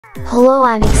Hello,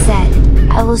 I'm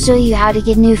Exced. I will show you how to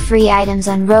get new free items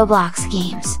on Roblox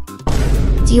games.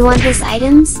 Do you want these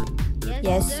items?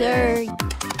 Yes sir!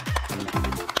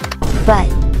 But,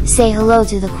 say hello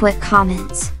to the quick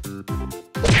comments.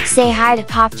 Say hi to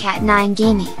Popcat9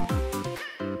 Gaming.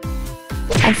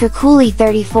 And for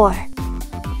Coolie34.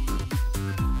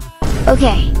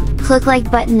 Okay, click like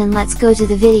button and let's go to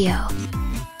the video.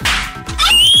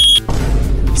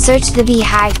 Search the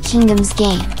Hive Kingdoms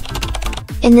game.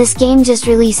 In this game just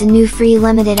release a new free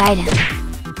limited item.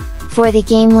 For the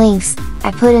game links, I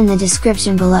put in the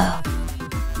description below.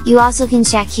 You also can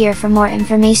check here for more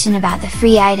information about the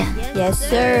free item. Yes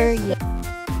sir!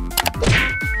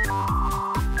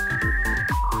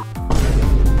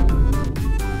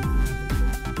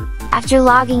 After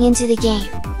logging into the game,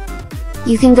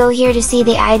 you can go here to see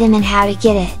the item and how to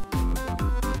get it.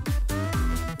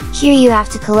 Here you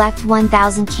have to collect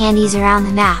 1000 candies around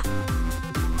the map.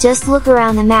 Just look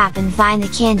around the map and find the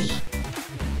candy.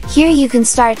 Here you can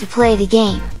start to play the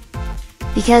game.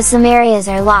 Because some areas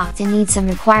are locked and need some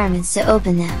requirements to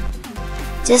open them.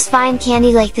 Just find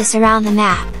candy like this around the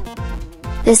map.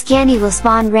 This candy will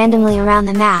spawn randomly around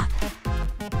the map.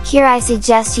 Here I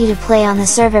suggest you to play on the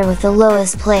server with the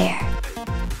lowest player.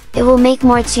 It will make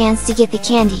more chance to get the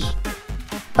candy.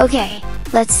 Okay,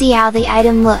 let's see how the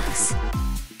item looks.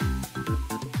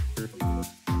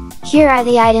 Here are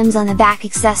the items on the back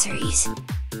accessories.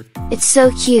 It's so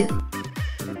cute!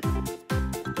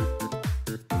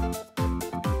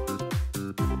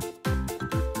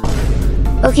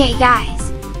 Okay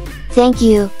guys, thank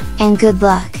you, and good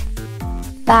luck!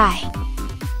 Bye!